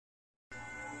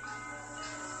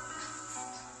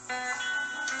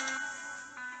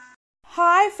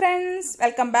Hi friends,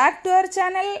 welcome back to our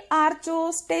channel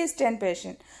Archo's Taste and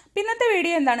Passion. പിന്നത്തെ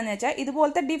video എന്താണെന്ന് വെച്ചാൽ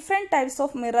ഇതുപോലത്തെ different types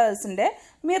of മിറേഴ്സിന്റെ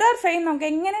mirror frame നമുക്ക്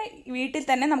എങ്ങനെ വീട്ടിൽ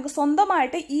തന്നെ നമുക്ക്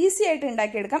സ്വന്തമായിട്ട് ഈസി ആയിട്ട്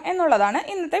ഉണ്ടാക്കിയെടുക്കാം എന്നുള്ളതാണ്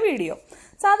ഇന്നത്തെ വീഡിയോ.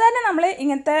 സാധാരണ നമ്മൾ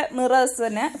ഇങ്ങനത്തെ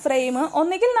മിറേഴ്സിന് ഫ്രെയിം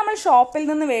ഒന്നുകിൽ നമ്മൾ ഷോപ്പിൽ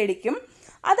നിന്ന് മേടിക്കും,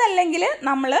 അതല്ലെങ്കിൽ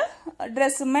നമ്മൾ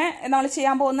ഡ്രസ്സുമേ നമ്മൾ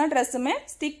ചെയ്യാൻ പോകുന്ന ഡ്രസ്സുമേ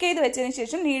സ്റ്റിക്ക് ചെയ്ത് വെച്ചതിന്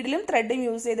ശേഷം നീഡിലും ത്രെഡും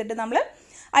യൂസ് ചെയ്തിട്ട് നമ്മൾ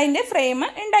അതിൻ്റെ ഫ്രെയിം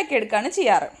ഉണ്ടാക്കിയെടുക്കുകയാണ്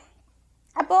ചെയ്യാറ്.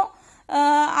 അപ്പോൾ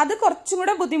അത് കുറച്ചും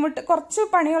കൂടെ കുറച്ച്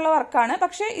പണിയുള്ള വർക്കാണ്.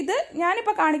 പക്ഷേ ഇത്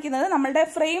ഞാനിപ്പോൾ കാണിക്കുന്നത് നമ്മളുടെ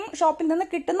ഫ്രെയിം ഷോപ്പിൽ നിന്ന്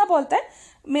കിട്ടുന്ന പോലത്തെ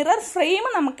മിറർ ഫ്രെയിം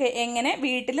നമുക്ക് എങ്ങനെ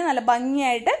വീട്ടിൽ നല്ല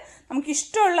ഭംഗിയായിട്ട് നമുക്ക്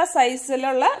ഇഷ്ടമുള്ള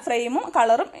സൈസിലുള്ള ഫ്രെയിമും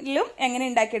കളറും എങ്ങനെ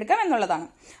ഉണ്ടാക്കിയെടുക്കാം എന്നുള്ളതാണ്.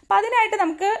 അപ്പം അതിനായിട്ട്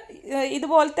നമുക്ക്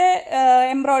ഇതുപോലത്തെ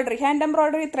എംബ്രോയിഡറി, ഹാൻഡ്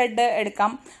എംബ്രോയിഡറി ത്രെഡ്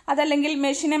എടുക്കാം, അതല്ലെങ്കിൽ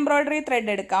മെഷീൻ എംബ്രോയിഡറി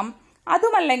ത്രെഡ് എടുക്കാം.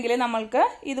 അതുമല്ലെങ്കിൽ നമ്മൾക്ക്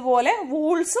ഇതുപോലെ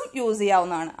വൂൾസും യൂസ്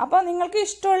ചെയ്യാവുന്നതാണ്. അപ്പോൾ നിങ്ങൾക്ക്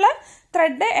ഇഷ്ടമുള്ള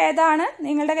ത്രെഡ് ഏതാണ്,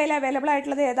 നിങ്ങളുടെ കയ്യിൽ അവൈലബിൾ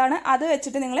ആയിട്ടുള്ളത് ഏതാണ്, അത്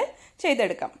വെച്ചിട്ട് നിങ്ങൾ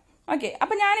ചെയ്തെടുക്കാം. ഓക്കെ,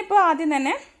 അപ്പോൾ ഞാനിപ്പോൾ ആദ്യം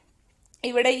തന്നെ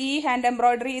ഇവിടെ ഈ ഹാൻഡ്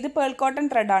എംബ്രോയിഡറി, ഇത് പേൾ കോട്ടൺ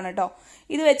ത്രെഡാണ് കേട്ടോ,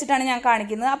 ഇത് വെച്ചിട്ടാണ് ഞാൻ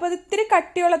കാണിക്കുന്നത്. അപ്പോൾ ഇത് ഇത്തിരി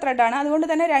കട്ടിയുള്ള ത്രെഡാണ്, അതുകൊണ്ട്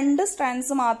തന്നെ 2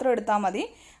 സ്ട്രാൻഡ്സ് മാത്രം എടുത്താൽ മതി.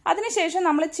 അതിനുശേഷം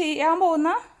നമ്മൾ ചെയ്യാൻ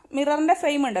പോകുന്ന മിററിൻ്റെ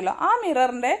ഫ്രെയിം ഉണ്ടല്ലോ, ആ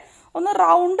മിററിൻ്റെ ഒന്ന്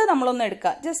റൗണ്ട് നമ്മളൊന്ന്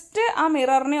എടുക്കുക. ജസ്റ്റ് ആ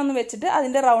മിററിനെ ഒന്ന് വെച്ചിട്ട്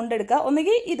അതിൻ്റെ റൗണ്ട് എടുക്കുക.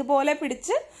 ഒന്നുകിൽ ഇതുപോലെ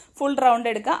പിടിച്ച് ഫുൾ റൗണ്ട്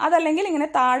എടുക്കുക, അതല്ലെങ്കിൽ ഇങ്ങനെ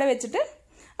താഴെ വെച്ചിട്ട്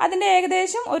അതിൻ്റെ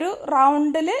ഏകദേശം ഒരു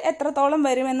റൗണ്ടിൽ എത്രത്തോളം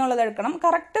വരുമെന്നുള്ളത് എടുക്കണം.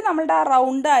 കറക്റ്റ് നമ്മളുടെ ആ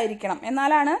റൗണ്ട് ആയിരിക്കണം,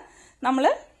 എന്നാലാണ് നമ്മൾ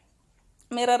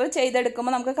മിറർ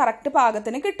ചെയ്തെടുക്കുമ്പോൾ നമുക്ക് കറക്റ്റ്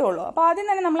പാകത്തിന് കിട്ടുള്ളൂ. അപ്പോൾ ആദ്യം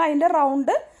തന്നെ നമ്മൾ അതിൻ്റെ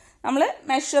റൗണ്ട് നമ്മൾ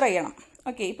മെഷർ ചെയ്യണം.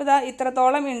 ഓക്കെ, ഇപ്പോൾ ഇതാ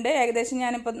ഇത്രത്തോളം ഉണ്ട് ഏകദേശം.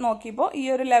 ഞാനിപ്പോൾ നോക്കിയപ്പോൾ ഈ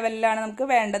ഒരു ലെവലിലാണ് നമുക്ക്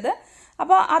വേണ്ടത്.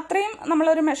 അപ്പോൾ അത്രയും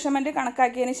നമ്മളൊരു മെഷർമെൻറ്റ്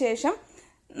കണക്കാക്കിയതിന് ശേഷം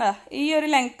ഈ ഒരു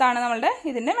ലെങ്ത്താണ് നമ്മളുടെ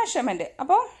ഇതിൻ്റെ മെഷർമെൻറ്റ്.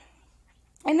 അപ്പോൾ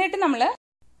എന്നിട്ട് നമ്മൾ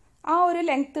ആ ഒരു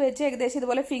ലെങ്ത്ത് വെച്ച് ഏകദേശം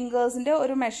ഇതുപോലെ ഫിംഗേഴ്സിൻ്റെ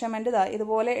ഒരു മെഷർമെൻറ്റ്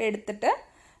ഇതുപോലെ എടുത്തിട്ട്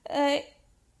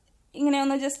ഇങ്ങനെ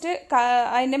ഒന്ന് ജസ്റ്റ്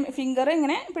അതിൻ്റെ ഫിംഗർ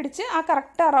ഇങ്ങനെ പിടിച്ച് ആ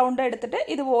കറക്റ്റ് റൗണ്ട് എടുത്തിട്ട്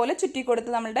ഇതുപോലെ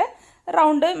ചുറ്റിക്കൊടുത്ത് നമ്മളുടെ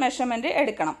റൗണ്ട് മെഷർമെൻറ്റ്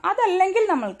എടുക്കണം. അതല്ലെങ്കിൽ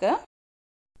നമ്മൾക്ക്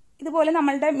ഇതുപോലെ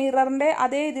നമ്മളുടെ മിററിൻ്റെ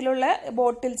അതേ ഇതിലുള്ള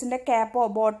ബോട്ടിൽസിൻ്റെ ക്യാപ്പോ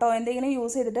ബോട്ടോ എന്തെങ്കിലും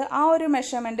യൂസ് ചെയ്തിട്ട് ആ ഒരു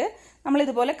മെഷർമെൻറ്റ് നമ്മൾ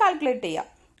ഇതുപോലെ കാൽക്കുലേറ്റ് ചെയ്യാം.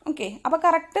 ഓക്കെ, അപ്പോൾ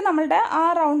കറക്റ്റ് നമ്മളുടെ ആ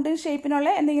റൗണ്ട് ഷേപ്പിനുള്ള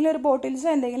എന്തെങ്കിലും ഒരു ബോട്ടിൽസോ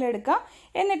എന്തെങ്കിലും എടുക്കുക.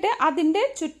 എന്നിട്ട് അതിൻ്റെ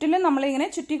ചുറ്റിലും നമ്മളിങ്ങനെ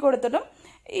ചുറ്റി കൊടുത്തിട്ടും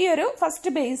ഈ ഒരു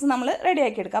ഫസ്റ്റ് ബേസ് നമ്മൾ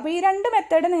റെഡിയാക്കി എടുക്കുക. അപ്പോൾ ഈ 2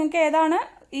 മെത്തേഡ് നിങ്ങൾക്ക് ഏതാണ്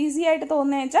ഈസി ആയിട്ട്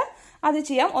തോന്നുന്നത് വെച്ചാൽ അത്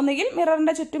ചെയ്യാം. ഒന്നുകിൽ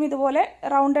മിററിൻ്റെ ചുറ്റും ഇതുപോലെ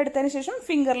റൗണ്ട് എടുത്തതിന് ശേഷം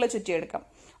ഫിംഗറിൽ ചുറ്റിയെടുക്കാം.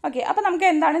 ഓക്കെ, അപ്പോൾ നമുക്ക്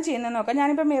എന്താണ് ചെയ്യുന്നത് നോക്കാം.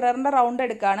 ഞാനിപ്പോൾ മിററിൻ്റെ റൗണ്ട്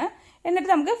എടുക്കുകയാണ്, എന്നിട്ട്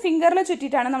നമുക്ക് ഫിംഗറിൽ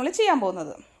ചുറ്റിയിട്ടാണ് നമ്മൾ ചെയ്യാൻ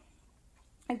പോകുന്നത്.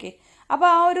 ഓക്കെ, അപ്പോൾ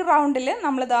ആ ഒരു റൗണ്ടിൽ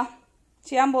നമ്മളിതാ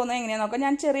ചെയ്യാൻ പോകുന്നത് എങ്ങനെയാണെന്ന് നോക്കാം.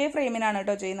 ഞാൻ ചെറിയ ഫ്രെയിമിനാണ്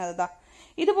കേട്ടോ ചെയ്യുന്നത്.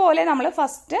 ഇതുപോലെ നമ്മൾ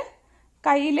ഫസ്റ്റ്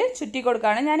കയ്യിൽ ചുറ്റി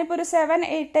കൊടുക്കുകയാണ്. ഞാനിപ്പോൾ ഒരു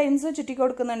 7-8 ടൈംസ് ചുറ്റി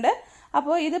കൊടുക്കുന്നുണ്ട്.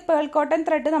 അപ്പോൾ ഇത് പേൾ കോട്ടൺ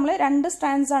ത്രെഡ് നമ്മൾ 2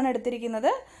 സ്ട്രാൻഡ്സ് ആണ്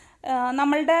എടുത്തിരിക്കുന്നത്.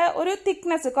 നമ്മളുടെ ഒരു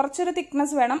തിക്നെസ്, കുറച്ചൊരു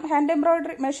തിക്നെസ് വേണം. ഹാൻഡ്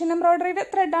എംബ്രോയിഡറി, മെഷീൻ എംബ്രോയിഡറിയുടെ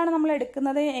ത്രെഡാണ് നമ്മൾ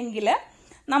എടുക്കുന്നത് എങ്കിൽ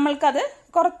നമ്മൾക്കത്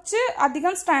കുറച്ച്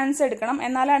അധികം സ്ട്രാൻഡ്സ് എടുക്കണം,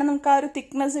 എന്നാലാണ് നമുക്ക് ആ ഒരു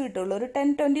തിക്നെസ് കിട്ടുള്ളൂ. ഒരു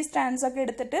 10-20 സ്ട്രാൻഡ്സ് ഒക്കെ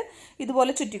എടുത്തിട്ട്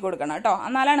ഇതുപോലെ ചുറ്റി കൊടുക്കണം കേട്ടോ,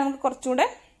 എന്നാലാണ് നമുക്ക് കുറച്ചുകൂടെ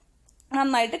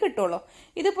നന്നായിട്ട് കിട്ടുള്ളൂ.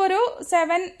 ഇതിപ്പോൾ ഒരു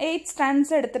 7-8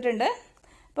 സ്ട്രാൻഡ്സ് എടുത്തിട്ടുണ്ട്.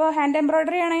 ഇപ്പോൾ ഹാൻഡ്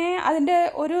എംബ്രോയിഡറി ആണെങ്കിൽ അതിൻ്റെ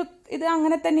ഒരു ഇത്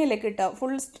അങ്ങനെ തന്നെയല്ലേ കിട്ടുക,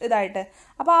 ഫുൾ ഇതായിട്ട്.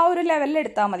 അപ്പോൾ ആ ഒരു ലെവലിൽ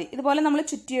എടുത്താൽ മതി. ഇതുപോലെ നമ്മൾ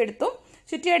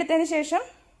ചുറ്റിയെടുത്തതിന് ശേഷം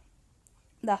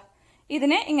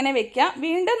ഇതിനെ ഇങ്ങനെ വെക്കുക.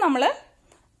 വീണ്ടും നമ്മൾ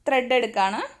ത്രെഡ്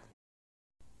എടുക്കുകയാണ്.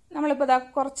 നമ്മളിപ്പോൾ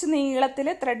കുറച്ച് നീളത്തിൽ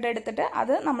ത്രെഡ് എടുത്തിട്ട്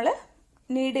അത് നമ്മൾ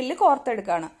നീഡിൽ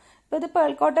കോർത്തെടുക്കുകയാണ്. ഇപ്പോൾ ഇത്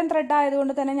പേൾ കോട്ടൺ ത്രെഡ്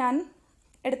ആയതുകൊണ്ട് തന്നെ ഞാൻ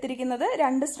എടുത്തിരിക്കുന്നത്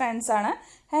 2 സ്ട്രാൻഡ്സ് ആണ്.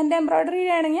 ഹാൻഡ് എംബ്രോയിഡറി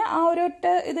ആണെങ്കിൽ ആ ഒരു ഒറ്റ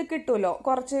ഇത് കിട്ടുമല്ലോ,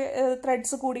 കുറച്ച്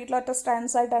ത്രെഡ്സ് കൂടിയിട്ടുള്ള ഒറ്റ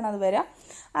സ്ട്രാൻഡ്സ് ആയിട്ടാണ് അത് വരിക.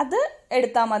 അത്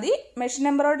എടുത്താൽ മതി. മെഷീൻ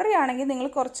എംബ്രോയിഡറി ആണെങ്കിൽ നിങ്ങൾ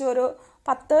കുറച്ച് ഒരു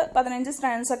 10-15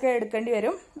 സ്ട്രാൻഡ്സ് ഒക്കെ എടുക്കേണ്ടി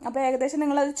വരും. അപ്പോൾ ഏകദേശം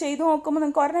നിങ്ങളത് ചെയ്ത് നോക്കുമ്പോൾ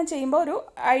നിങ്ങൾക്ക് ഒരെണ്ണം ചെയ്യുമ്പോൾ ഒരു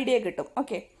ഐഡിയ കിട്ടും.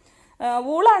 ഓക്കെ,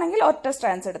 വൂളാണെങ്കിൽ ഒറ്റ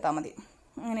സ്ട്രാൻഡ്സ് എടുത്താൽ മതി.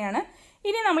 അങ്ങനെയാണ്.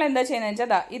 ഇനി നമ്മൾ എന്താ ചെയ്യുന്നത്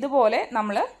വെച്ചാൽ ഇതുപോലെ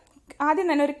നമ്മൾ ആദ്യം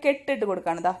തന്നെ ഒരു കെട്ടിട്ട്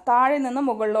കൊടുക്കുകയാണ്. താഴെ നിന്ന്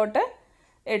മുകളിലോട്ട്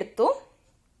എടുത്തു,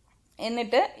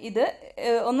 എന്നിട്ട് ഇത്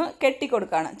ഒന്ന്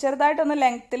കെട്ടിക്കൊടുക്കുകയാണ്. ചെറുതായിട്ടൊന്ന്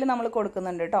ലെങ്ത്തിൽ നമ്മൾ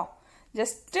കൊടുക്കുന്നുണ്ട് കേട്ടോ.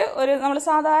 ജസ്റ്റ് ഒരു നമ്മൾ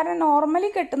സാധാരണ നോർമലി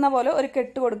കെട്ടുന്ന പോലെ ഒരു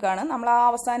കെട്ട് കൊടുക്കുകയാണ്. നമ്മൾ ആ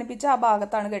അവസാനിപ്പിച്ച ആ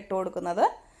ഭാഗത്താണ് കെട്ട് കൊടുക്കുന്നത്.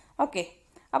 ഓക്കെ,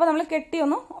 അപ്പോൾ നമ്മൾ കെട്ടി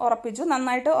ഒന്ന് ഉറപ്പിച്ചു,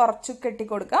 നന്നായിട്ട് ഉറച്ചു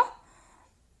കെട്ടിക്കൊടുക്കുക.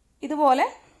 ഇതുപോലെ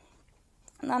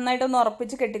നന്നായിട്ടൊന്ന്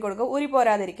ഉറപ്പിച്ച് കെട്ടിക്കൊടുക്കുക, ഊരി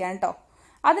പോരാതിരിക്കാൻ കേട്ടോ.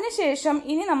 അതിനുശേഷം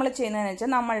ഇനി നമ്മൾ ചെയ്യുന്നതെന്ന് വെച്ചാൽ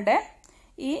നമ്മളുടെ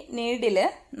ഈ നീഡിൽ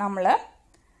നമ്മൾ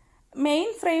മെയിൻ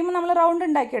ഫ്രെയിം നമ്മൾ റൗണ്ട്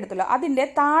ഉണ്ടാക്കിയെടുത്തല്ലോ, അതിൻ്റെ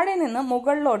താഴെ നിന്ന്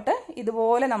മുകളിലോട്ട്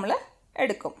ഇതുപോലെ നമ്മൾ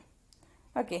എടുക്കും.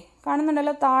 ഓക്കെ,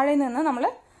 കാണുന്നുണ്ടല്ലോ, താഴെ നിന്ന് നമ്മൾ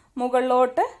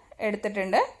മുകളിലോട്ട്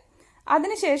എടുത്തിട്ടുണ്ട്.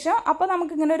 അതിനുശേഷം അപ്പോൾ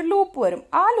നമുക്കിങ്ങനെ ഒരു ലൂപ്പ് വരും.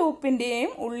 ആ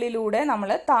ലൂപ്പിൻ്റെയും ഉള്ളിലൂടെ നമ്മൾ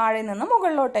താഴെ നിന്ന്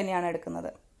മുകളിലോട്ട് തന്നെയാണ്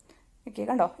എടുക്കുന്നത്. ഓക്കെ,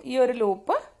 കണ്ടോ, ഈ ഒരു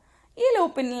ലൂപ്പ് ഈ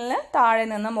ലൂപ്പിൽ താഴെ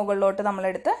നിന്ന് മുകളിലോട്ട്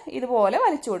നമ്മളെടുത്ത് ഇതുപോലെ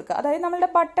വലിച്ചു കൊടുക്കുക. അതായത് നമ്മളുടെ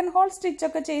ബട്ടൺ ഹോൾ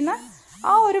സ്റ്റിച്ചൊക്കെ ചെയ്യുന്ന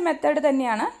ആ ഒരു മെത്തേഡ്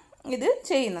തന്നെയാണ് ഇത്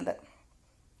ചെയ്യുന്നത്.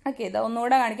 ഓക്കെ, ഇതാ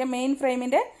ഒന്നുകൂടെ കാണിക്കാം. മെയിൻ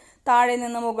ഫ്രെയിമിൻ്റെ താഴെ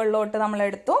നിന്ന് മുകളിലോട്ട്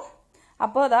നമ്മളെടുത്തു.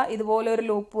 അപ്പോൾ അതാ ഇതുപോലെ ഒരു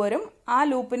ലൂപ്പ് വരും. ആ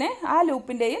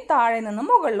ലൂപ്പിൻ്റെയും താഴെ നിന്ന്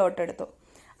മുകളിലോട്ട് എടുത്തു.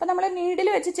 അപ്പോൾ നമ്മൾ നീഡിൽ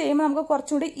വെച്ച് ചെയ്യുമ്പോൾ നമുക്ക്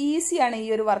കുറച്ചുകൂടി ഈസിയാണ് ഈ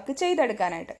ഒരു വർക്ക്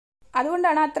ചെയ്തെടുക്കാനായിട്ട്.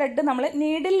 അതുകൊണ്ടാണ് ആ ത്രെഡ് നമ്മൾ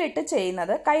നീഡിലിട്ട്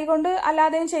ചെയ്യുന്നത്. കൈകൊണ്ട്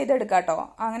അല്ലാതെയും ചെയ്തെടുക്കാം കേട്ടോ,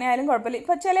 അങ്ങനെ ആയാലും കുഴപ്പമില്ല.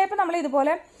 ഇപ്പം ചിലപ്പോൾ നമ്മൾ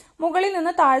ഇതുപോലെ മുകളിൽ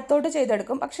നിന്ന് താഴത്തോട്ട്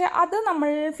ചെയ്തെടുക്കും, പക്ഷെ അത് നമ്മൾ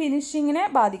ഫിനിഷിങ്ങിനെ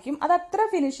ബാധിക്കും. അത് അത്ര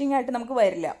ഫിനിഷിംഗ് ആയിട്ട് നമുക്ക്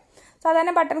വരില്ല.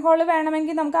 സാധാരണ ബട്ടൺ ഹോൾ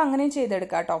വേണമെങ്കിൽ നമുക്ക് അങ്ങനെയും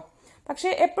ചെയ്തെടുക്കാം കേട്ടോ. പക്ഷെ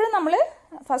എപ്പോഴും നമ്മൾ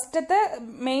ഫസ്റ്റത്തെ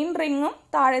മെയിൻ റിങ്ങും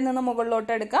താഴെ നിന്ന്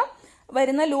മുകളിലോട്ട് എടുക്കാം,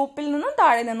 വരുന്ന ലൂപ്പിൽ നിന്നും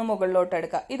താഴെ നിന്ന് മുകളിലോട്ട്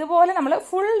എടുക്കാം. ഇതുപോലെ നമ്മൾ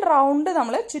ഫുൾ റൗണ്ട്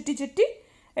നമ്മൾ ചുറ്റി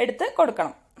എടുത്ത്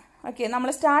കൊടുക്കണം. ഓക്കെ, നമ്മൾ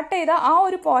സ്റ്റാർട്ട് ചെയ്ത ആ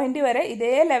ഒരു പോയിന്റ് വരെ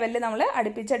ഇതേ ലെവലിൽ നമ്മൾ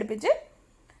അടുപ്പിച്ച്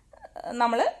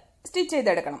നമ്മൾ സ്റ്റിച്ച്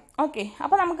ചെയ്തെടുക്കണം. ഓക്കെ,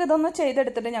 അപ്പോൾ നമുക്കിതൊന്ന്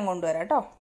ചെയ്തെടുത്തിട്ട് ഞാൻ കൊണ്ടുവരാം കേട്ടോ.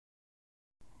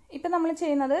 ഇപ്പം നമ്മൾ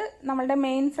ചെയ്യുന്നത് നമ്മളുടെ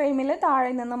മെയിൻ ഫ്രെയിമിൽ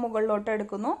താഴെ നിന്ന് മുകളിലോട്ട്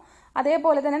എടുക്കുന്നു.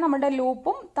 അതേപോലെ തന്നെ നമ്മുടെ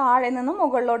ലൂപ്പും താഴെ നിന്ന്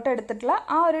മുകളിലോട്ട് എടുത്തിട്ടുള്ള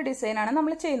ആ ഒരു ഡിസൈനാണ്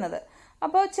നമ്മൾ ചെയ്യുന്നത്.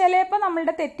 അപ്പോൾ ചിലപ്പോൾ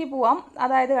നമ്മളുടെ തെറ്റി പോവാം.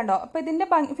 അതായത് കണ്ടോ, അപ്പോൾ ഇതിൻ്റെ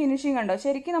ഫിനിഷിങ് കണ്ടോ,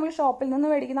 ശരിക്കും നമ്മൾ ഷോപ്പിൽ നിന്ന്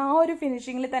മേടിക്കുന്ന ആ ഒരു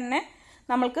ഫിനിഷിങ്ങിൽ തന്നെ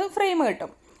നമ്മൾക്ക് ഫ്രെയിം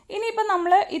കിട്ടും. ഇനിയിപ്പോൾ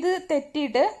നമ്മൾ ഇത്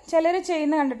തെറ്റിയിട്ട് ചിലർ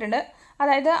ചെയ്യുന്ന കണ്ടിട്ടുണ്ട്.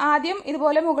 അതായത് ആദ്യം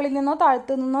ഇതുപോലെ മുകളിൽ നിന്നോ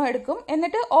താഴത്തു നിന്നോ എടുക്കും,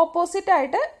 എന്നിട്ട് ഓപ്പോസിറ്റ്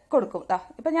ആയിട്ട് കൊടുക്കും.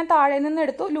 ഇപ്പം ഞാൻ താഴെ നിന്ന്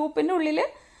എടുത്തു, ലൂപ്പിൻ്റെ ഉള്ളിൽ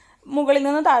മുകളിൽ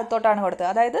നിന്ന് താഴത്തോട്ടാണ് കൊടുത്തത്.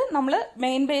 അതായത് നമ്മൾ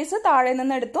മെയിൻ ബേസ് താഴെ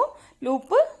നിന്ന് എടുത്തു,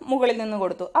 ലൂപ്പ് മുകളിൽ നിന്ന്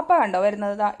കൊടുത്തു. അപ്പോൾ കണ്ടോ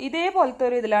വരുന്നത് ഇതേപോലത്തെ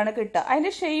ഒരു ഇതിലാണ് കിട്ടുക.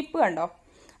 അതിൻ്റെ ഷേപ്പ് കണ്ടോ,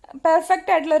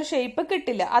 പെർഫെക്റ്റ് ആയിട്ടുള്ള ഒരു ഷേപ്പ്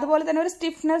കിട്ടില്ല. അതുപോലെ തന്നെ ഒരു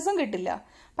സ്റ്റിഫ്നെസ്സും കിട്ടില്ല.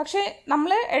 പക്ഷേ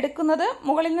നമ്മൾ എടുക്കുന്നത്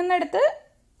മുകളിൽ നിന്നെടുത്ത്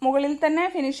മുകളിൽ തന്നെ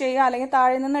ഫിനിഷ് ചെയ്യുക, അല്ലെങ്കിൽ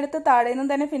താഴെ നിന്നെടുത്ത് താഴെ നിന്ന്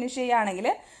തന്നെ ഫിനിഷ് ചെയ്യുകയാണെങ്കിൽ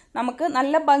നമുക്ക്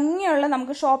നല്ല ഭംഗിയുള്ള,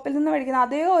 നമുക്ക് ഷോപ്പിൽ നിന്ന് മേടിക്കുന്ന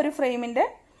അതേ ഒരു ഫ്രെയിമിൻ്റെ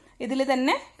ഇതിൽ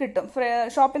തന്നെ കിട്ടും.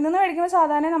 ഷോപ്പിൽ നിന്ന് മേടിക്കുമ്പോൾ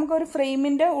സാധാരണ നമുക്ക് ഒരു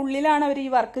ഫ്രെയിമിൻ്റെ ഉള്ളിലാണ് അവർ ഈ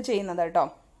വർക്ക് ചെയ്യുന്നത് കേട്ടോ.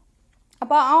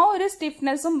 അപ്പോൾ ആ ഒരു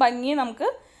സ്റ്റിഫ്നെസ്സും ഭംഗിയും നമുക്ക്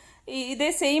ഇതേ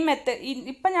സെയിം മെത്തേഡ്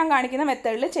ഇപ്പം ഞാൻ കാണിക്കുന്ന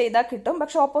മെത്തേഡിൽ ചെയ്താൽ കിട്ടും.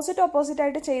 പക്ഷെ ഓപ്പോസിറ്റ്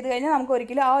ആയിട്ട് ചെയ്ത് കഴിഞ്ഞാൽ നമുക്ക്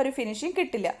ഒരിക്കലും ആ ഒരു ഫിനിഷിങ്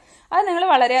കിട്ടില്ല. അത് നിങ്ങൾ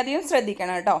വളരെയധികം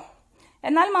ശ്രദ്ധിക്കണം കേട്ടോ.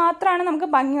 എന്നാൽ മാത്രമാണ് നമുക്ക്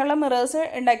ഭംഗിയുള്ള മിറേഴ്സ്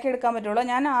ഉണ്ടാക്കിയെടുക്കാൻ പറ്റുള്ളൂ.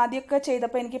 ഞാൻ ആദ്യമൊക്കെ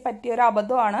ചെയ്തപ്പോൾ എനിക്ക് പറ്റിയൊരു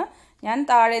അബദ്ധമാണ്. ഞാൻ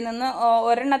താഴെ നിന്ന്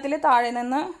ഒരെണ്ണത്തിൽ താഴെ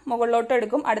നിന്ന് മുകളിലോട്ട്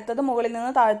എടുക്കും, അടുത്തത് മുകളിൽ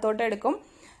നിന്ന് താഴത്തോട്ട് എടുക്കും.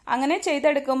 അങ്ങനെ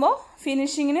ചെയ്തെടുക്കുമ്പോൾ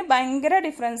ഫിനിഷിങ്ങിന് ഭയങ്കര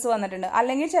ഡിഫറൻസ് വന്നിട്ടുണ്ട്.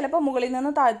 അല്ലെങ്കിൽ ചിലപ്പോൾ മുകളിൽ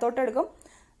നിന്ന് താഴത്തോട്ട് എടുക്കും,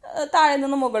 താഴെ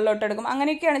നിന്ന് മുകളിലോട്ട് എടുക്കും.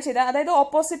 അങ്ങനെയൊക്കെയാണ് ചെയ്തത്. അതായത്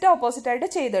ഓപ്പോസിറ്റായിട്ട്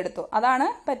ചെയ്തെടുത്തു. അതാണ്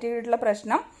പറ്റിയിട്ടുള്ള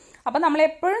പ്രശ്നം. അപ്പം നമ്മൾ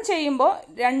എപ്പോഴും ചെയ്യുമ്പോൾ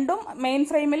രണ്ടും മെയിൻ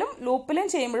ഫ്രെയിമിലും ലൂപ്പിലും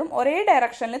ചെയ്യുമ്പോഴും ഒരേ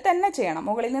ഡയറക്ഷനിൽ തന്നെ ചെയ്യണം.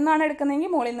 മുകളിൽ നിന്നാണ്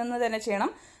എടുക്കുന്നതെങ്കിൽ മുകളിൽ നിന്ന് തന്നെ ചെയ്യണം,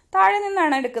 താഴെ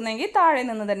നിന്നാണ് എടുക്കുന്നതെങ്കിൽ താഴെ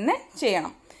നിന്ന് തന്നെ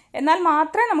ചെയ്യണം. എന്നാൽ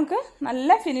മാത്രമേ നമുക്ക്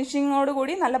നല്ല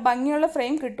ഫിനിഷിങ്ങോടുകൂടി നല്ല ഭംഗിയുള്ള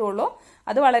ഫ്രെയിം കിട്ടുള്ളൂ.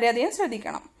 അത് വളരെയധികം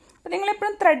ശ്രദ്ധിക്കണം. അപ്പോൾ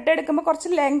നിങ്ങളെപ്പോഴും ത്രെഡ് എടുക്കുമ്പോൾ കുറച്ച്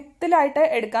ലെങ്ത്തിലായിട്ട്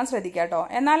എടുക്കാൻ ശ്രദ്ധിക്കുക കേട്ടോ.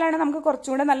 എന്നാലാണ് നമുക്ക്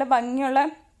കുറച്ചുകൂടെ നല്ല ഭംഗിയുള്ള,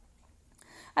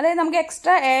 അതായത് നമുക്ക്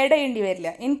എക്സ്ട്രാ ആഡ് ചെയ്യേണ്ടി വരില്ല.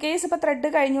 ഇൻ കേസ് ഇപ്പോൾ ത്രെഡ്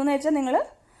കഴിഞ്ഞു എന്ന് വെച്ചാൽ നിങ്ങൾ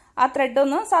ആ ത്രെഡ്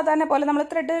ഒന്ന് സാധാരണ പോലെ നമ്മൾ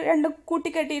ത്രെഡ് രണ്ടും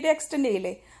കൂട്ടിക്കെട്ടിയിട്ട് എക്സ്റ്റെൻഡ്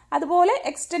ചെയ്യില്ലേ, അതുപോലെ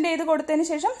എക്സ്റ്റെൻഡ് ചെയ്ത് കൊടുത്തതിന്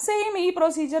ശേഷം സെയിം ഈ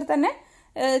പ്രൊസീജിയർ തന്നെ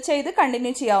ചെയ്ത്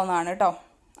കണ്ടിന്യൂ ചെയ്യാവുന്നതാണ് കേട്ടോ.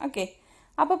 ഓക്കെ,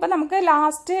 അപ്പോൾ ഇപ്പം നമുക്ക്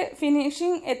ലാസ്റ്റ്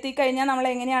ഫിനിഷിങ് എത്തിക്കഴിഞ്ഞാൽ നമ്മൾ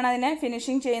എങ്ങനെയാണ് അതിനെ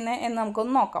ഫിനിഷിങ് ചെയ്യുന്നത് എന്ന്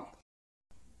നമുക്കൊന്ന് നോക്കാം.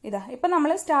 ഇപ്പം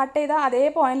നമ്മൾ സ്റ്റാർട്ട് ചെയ്ത അതേ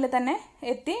പോയിന്റിൽ തന്നെ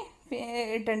എത്തി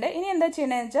ഇട്ടുണ്ട്. ഇനി എന്താ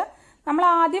ചെയ്യണമെന്ന് വെച്ചാൽ നമ്മൾ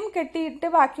ആദ്യം കെട്ടിയിട്ട്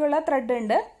ബാക്കിയുള്ള ത്രെഡ്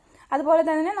ഉണ്ട്, അതുപോലെ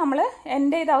തന്നെ നമ്മൾ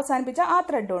എൻഡ് ചെയ്ത് അവസാനിപ്പിച്ച ആ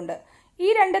ത്രെഡും ഉണ്ട്. ഈ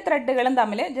രണ്ട് ത്രെഡുകളും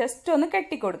തമ്മിൽ ജസ്റ്റ് ഒന്ന്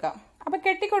കെട്ടിക്കൊടുക്കാം. അപ്പോൾ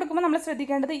കെട്ടിക്കൊടുക്കുമ്പോൾ നമ്മൾ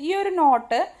ശ്രദ്ധിക്കേണ്ടത് ഈ ഒരു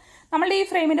നോട്ട് നമ്മളുടെ ഈ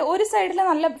ഫ്രെയിമിൻ്റെ ഒരു സൈഡിൽ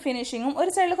നല്ല ഫിനിഷിങ്ങും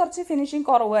ഒരു സൈഡിൽ കുറച്ച് ഫിനിഷിങ്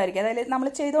കുറവായിരിക്കും. അതായത് നമ്മൾ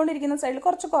ചെയ്തുകൊണ്ടിരിക്കുന്ന സൈഡിൽ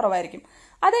കുറച്ച് കുറവായിരിക്കും.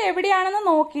 അത് എവിടെയാണെന്ന്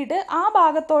നോക്കിയിട്ട് ആ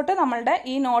ഭാഗത്തോട്ട് നമ്മളുടെ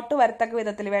ഈ നോട്ട് വരത്തക്ക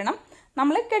വിധത്തിൽ വേണം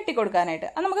നമ്മൾ കെട്ടിക്കൊടുക്കാനായിട്ട്.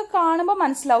 അത് നമുക്ക് കാണുമ്പോൾ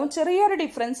മനസ്സിലാവും, ചെറിയൊരു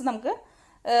ഡിഫറൻസ് നമുക്ക്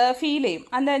ഫീൽ ചെയ്യും.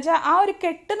 എന്താ വെച്ചാൽ ആ ഒരു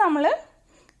കെട്ട് നമ്മൾ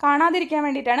കാണാതിരിക്കാൻ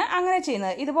വേണ്ടിയിട്ടാണ് അങ്ങനെ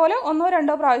ചെയ്യുന്നത്. ഇതുപോലെ ഒന്നോ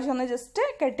രണ്ടോ പ്രാവശ്യം ഒന്ന് ജസ്റ്റ്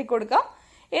കെട്ടിക്കൊടുക്കാം.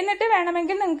 എന്നിട്ട്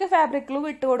വേണമെങ്കിൽ നിങ്ങൾക്ക് ഫാബ്രിക് ഗ്ലൂ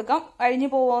ഇട്ട് കൊടുക്കാം. അഴിഞ്ഞു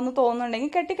പോകുമെന്ന്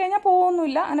തോന്നുന്നുണ്ടെങ്കിൽ കെട്ടിക്കഴിഞ്ഞാൽ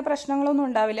പോകുന്നില്ല, അങ്ങനെ പ്രശ്നങ്ങളൊന്നും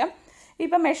ഉണ്ടാവില്ല.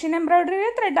 ഇപ്പം മെഷീൻ എംബ്രോയിഡറി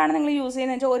ത്രെഡാണ് നിങ്ങൾ യൂസ്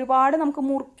ചെയ്യുന്നത് വെച്ചാൽ ഒരുപാട് നമുക്ക്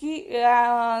മുറുക്കി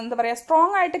എന്താ പറയുക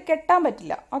സ്ട്രോങ് ആയിട്ട് കെട്ടാൻ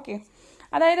പറ്റില്ല. ഓക്കെ,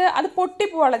 അതായത് അത്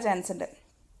പൊട്ടിപ്പോവാനുള്ള ചാൻസ് ഉണ്ട്.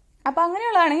 അപ്പോൾ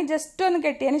അങ്ങനെയുള്ളതാണെങ്കിൽ ജസ്റ്റ് ഒന്ന്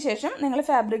കെട്ടിയതിന് ശേഷം നിങ്ങൾ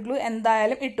ഫാബ്രിക് ഗ്ലൂ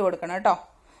എന്തായാലും ഇട്ട് കൊടുക്കണം കേട്ടോ.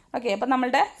 ഓക്കെ, അപ്പം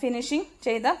നമ്മളുടെ ഫിനിഷിങ്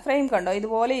ചെയ്ത ഫ്രെയിം കണ്ടോ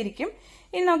ഇതുപോലെ ഇരിക്കും.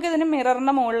 ഇനി നമുക്ക് ഇതിന്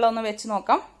മിററിൻ്റെ മുകളിലൊന്ന് വെച്ച്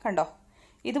നോക്കാം. കണ്ടോ,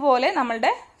 ഇതുപോലെ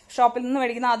നമ്മളുടെ ഷോപ്പിൽ നിന്ന്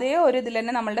മേടിക്കുന്ന അതേ ഒരു ഇതിൽ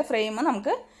തന്നെ നമ്മളുടെ ഫ്രെയിം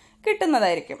നമുക്ക്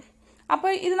കിട്ടുന്നതായിരിക്കും.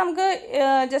 അപ്പോൾ ഇത് നമുക്ക്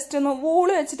ജസ്റ്റ് ഒന്ന്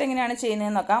വൂള് വെച്ചിട്ട് എങ്ങനെയാണ്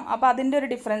ചെയ്യുന്നതെന്ന് നോക്കാം. അപ്പോൾ അതിൻ്റെ ഒരു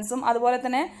ഡിഫറൻസും അതുപോലെ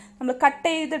തന്നെ നമ്മൾ കട്ട്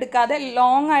ചെയ്തെടുക്കാതെ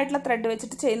ലോങ് ആയിട്ടുള്ള ത്രെഡ്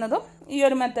വെച്ചിട്ട് ചെയ്യുന്നതും ഈ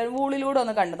ഒരു മെത്തേഡ് വൂളിലൂടെ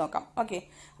ഒന്ന് കണ്ടു നോക്കാം. ഓക്കെ,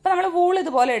 അപ്പോൾ നമ്മൾ വൂൾ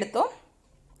ഇതുപോലെ എടുത്തു.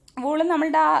 വൂള്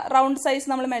നമ്മളുടെ ആ റൗണ്ട് സൈസ്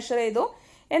നമ്മൾ മെഷർ ചെയ്തു.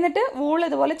 എന്നിട്ട് വൂൾ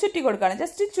ഇതുപോലെ ചുറ്റി കൊടുക്കുകയാണ്.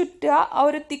 ജസ്റ്റ് ചുറ്റുക. ആ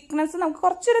ഒരു തിക്നെസ് നമുക്ക്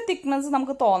കുറച്ചൊരു തിക്നെസ്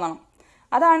നമുക്ക് തോന്നണം.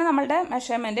 അതാണ് നമ്മളുടെ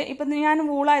മെഷർമെൻറ്റ്. ഇപ്പം ഞാൻ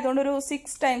വൂളായതുകൊണ്ട് ഒരു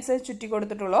 6 ടൈംസ് ചുറ്റി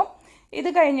കൊടുത്തിട്ടുള്ളൂ. ഇത്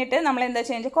കഴിഞ്ഞിട്ട് നമ്മൾ എന്താ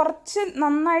ചെയ്യുക, കുറച്ച്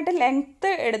നന്നായിട്ട്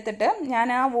ലെങ്ത്ത് എടുത്തിട്ട് ഞാൻ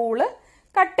ആ വൂള്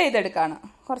കട്ട് ചെയ്തെടുക്കുകയാണ്.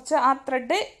 കുറച്ച് ആ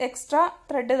ത്രെഡ് എക്സ്ട്രാ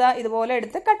ത്രെഡ് ഇതുപോലെ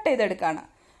എടുത്ത് കട്ട് ചെയ്തെടുക്കുകയാണ്.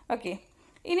 ഓക്കെ,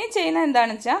 ഇനി ചെയ്യുന്നത്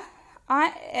എന്താണെന്ന് വെച്ചാൽ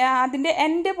അതിൻ്റെ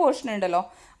എൻഡ് പോർഷൻ ഉണ്ടല്ലോ,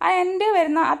 ആ എൻഡ്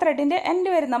വരുന്ന ആ ത്രെഡിൻ്റെ എൻഡ്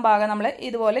വരുന്ന ഭാഗം നമ്മൾ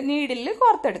ഇതുപോലെ നീഡിലിൽ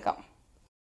കോർത്തെടുക്കാം.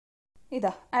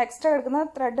 ഇതാ എക്സ്ട്രാ എടുക്കുന്ന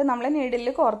ത്രെഡ് നമ്മൾ നീഡിലിൽ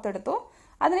കോർത്തെടുത്തു.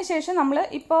 അതിനുശേഷം നമ്മൾ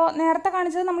ഇപ്പോൾ നേരത്തെ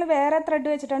കാണിച്ചത് നമ്മൾ വേറെ ത്രെഡ്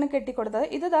വെച്ചിട്ടാണ് കെട്ടിക്കൊടുത്തത്.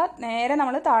 ഇതാ നേരെ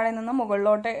നമ്മൾ താഴെ നിന്ന്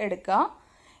മുകളിലോട്ട് എടുക്കുക.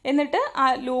 എന്നിട്ട് ആ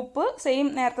ലൂപ്പ് സെയിം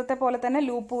നേരത്തെ പോലെ തന്നെ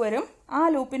ലൂപ്പ് വരും. ആ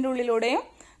ലൂപ്പിൻ്റെ ഉള്ളിലൂടെയും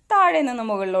താഴെ നിന്ന്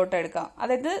മുകളിലോട്ട് എടുക്കാം.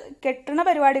 അതായത് കെട്ടുന്ന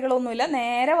പരിപാടികളൊന്നുമില്ല,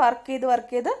 നേരെ വർക്ക്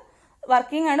ചെയ്ത്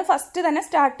വർക്കിംഗ് ആണ് ഫസ്റ്റ് തന്നെ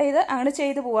സ്റ്റാർട്ട് ചെയ്ത് അങ്ങനെ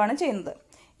ചെയ്ത് പോവുകയാണ് ചെയ്യുന്നത്.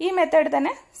 ഈ മെത്തേഡ്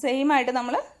തന്നെ സെയിം ആയിട്ട്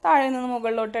നമ്മൾ താഴെ നിന്ന്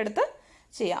മുകളിലോട്ട് എടുത്ത്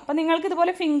ചെയ്യാം. അപ്പം നിങ്ങൾക്ക്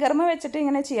ഇതുപോലെ ഫിംഗർമ വെച്ചിട്ട്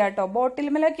ഇങ്ങനെ ചെയ്യാം കേട്ടോ.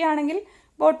 ബോട്ടിൽമേലൊക്കെ ആണെങ്കിൽ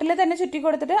ബോട്ടിൽ തന്നെ ചുറ്റി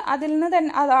കൊടുത്തിട്ട് അതിൽ നിന്ന്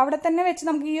തന്നെ അവിടെ തന്നെ വെച്ച്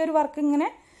നമുക്ക് ഈ ഒരു വർക്ക് ഇങ്ങനെ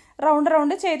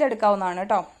റൗണ്ട് ചെയ്തെടുക്കാവുന്നതാണ്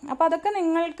കേട്ടോ. അപ്പോൾ അതൊക്കെ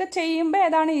നിങ്ങൾക്ക് ചെയ്യുമ്പോൾ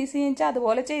ഏതാണ് ഈസി എന്ന് വെച്ചാൽ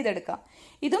അതുപോലെ ചെയ്തെടുക്കാം.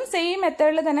 ഇതും സെയിം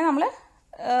മെത്തേഡിൽ തന്നെ നമ്മൾ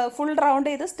ഫുൾ റൗണ്ട്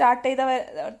ചെയ്ത് സ്റ്റാർട്ട് ചെയ്ത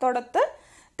തുടത്ത്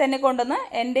തന്നെ കൊണ്ടുവന്ന്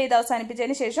എൻഡ് ചെയ്ത്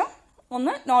അവസാനിപ്പിച്ചതിന് ശേഷം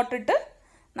ഒന്ന് നോട്ടിട്ട്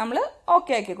നമ്മൾ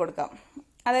ഓക്കെ ആക്കി കൊടുക്കാം.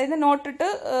 അതായത് നോട്ടിട്ട്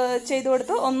ചെയ്ത്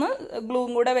കൊടുത്ത് ഒന്ന്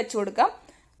ഗ്ലൂവും കൂടെ വെച്ച് കൊടുക്കാം.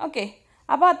 ഓക്കെ,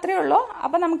 അപ്പോൾ അത്രയേ ഉള്ളൂ.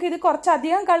 അപ്പോൾ നമുക്കിത്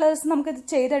കുറച്ചധികം കളേഴ്സ് നമുക്കിത്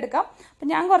ചെയ്തെടുക്കാം. അപ്പം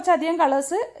ഞാൻ കുറച്ചധികം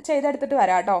കളേഴ്സ് ചെയ്തെടുത്തിട്ട്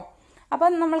വരാം കേട്ടോ.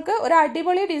 അപ്പം നമ്മൾക്ക് ഒരു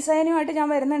അടിപൊളി ഡിസൈനുമായിട്ട് ഞാൻ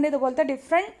വരുന്നുണ്ട്. ഇതുപോലത്തെ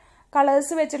ഡിഫറെൻറ്റ്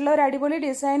കളേഴ്സ് വെച്ചിട്ടുള്ള ഒരു അടിപൊളി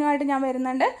ഡിസൈനുമായിട്ട് ഞാൻ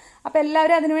വരുന്നുണ്ട്. അപ്പോൾ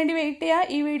എല്ലാവരും അതിനുവേണ്ടി വെയിറ്റ്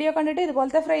ചെയ്യുക. ഈ വീഡിയോ കണ്ടിട്ട്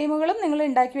ഇതുപോലത്തെ ഫ്രെയിമുകളും നിങ്ങൾ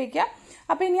ഉണ്ടാക്കി വയ്ക്കുക.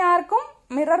 അപ്പോൾ ഇനി ആർക്കും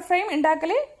മിറർ ഫ്രെയിം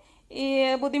ഉണ്ടാക്കൽ ഈ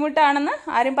ബുദ്ധിമുട്ടാണെന്ന്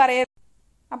ആരും പറയരുത്.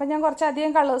 അപ്പം ഞാൻ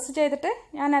കുറച്ചധികം കളേഴ്സ് ചെയ്തിട്ട്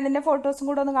ഞാൻ അതിൻ്റെ ഫോട്ടോസും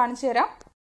കൂടെ ഒന്ന് കാണിച്ചു തരാം.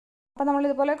 അപ്പോൾ നമ്മൾ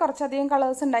ഇതുപോലെ കുറച്ചധികം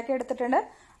കളേഴ്സ് ഉണ്ടാക്കി എടുത്തിട്ടുണ്ട്.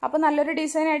 അപ്പോൾ നല്ലൊരു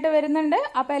ഡിസൈനായിട്ട് വരുന്നുണ്ട്.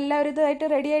 അപ്പോൾ എല്ലാവരും ഇതായിട്ട്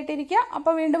റെഡി ആയിട്ടിരിക്കുക.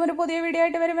 അപ്പോൾ വീണ്ടും ഒരു പുതിയ വീഡിയോ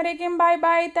ആയിട്ട് വരുമ്പോഴേക്കും bye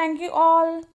bye, thank you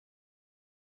all.